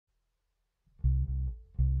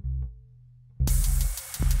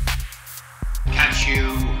watch you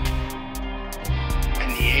when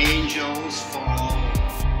the angels fall.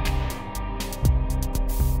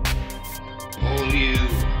 Hold you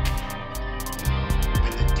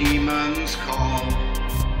when the demons call.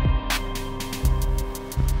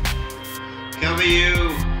 Cover you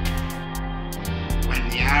when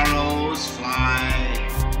the arrows fly.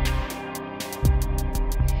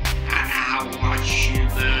 And I'll watch you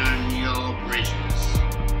burn your bridges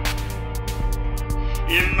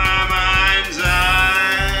in my mind's eye.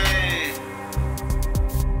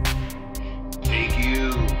 Take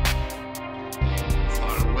you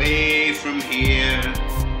far away from here.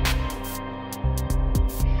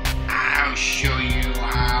 I'll show you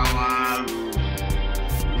how I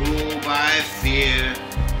rule by fear.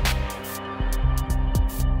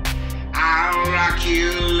 I'll rock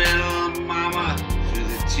you, little mama, through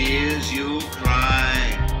the tears you'll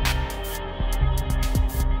cry.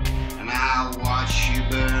 And I'll watch you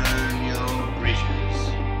burn your bridges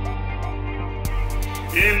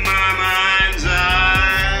in my mind's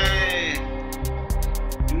eye.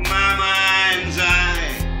 In my mind's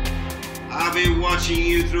eye, I'll be watching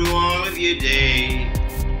you through all of your day.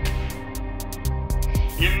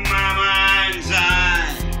 In my mind's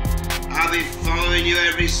eye, I'll be following you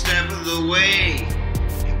every step of the way.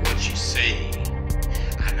 And what you say,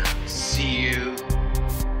 and I'll see you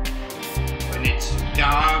when it's too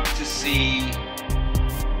dark to see.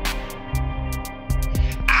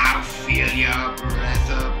 I'll feel your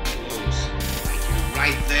breath up close, like you're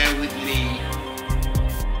right there with me.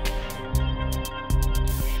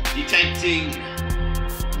 Detecting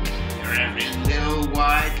your every little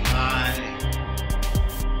white lie.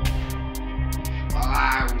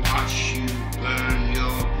 I watch you burn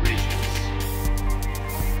your bridges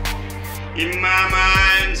in my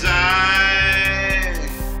mind's eye.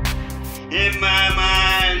 In my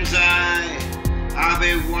mind's eye, I'll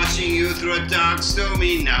be watching you through a dark,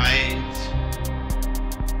 stormy night.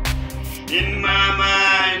 In my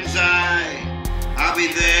mind's eye, I'll be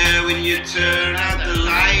there when you turn out the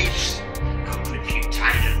lights. I'll grip you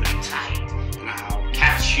tighter than tight, and I'll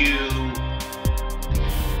catch you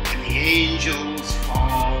when the angels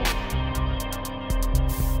fall.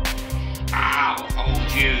 I'll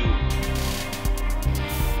hold you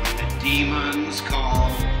when the demons call.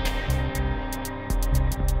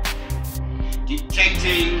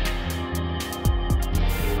 Detecting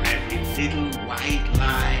your every little white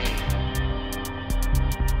lie.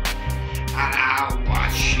 And I'll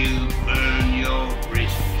watch you burn your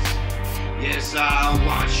bridges. Yes, I'll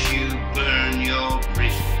watch you burn your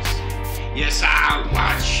bridges. Yes, I'll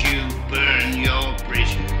watch you burn your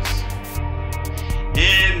bridges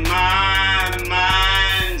in my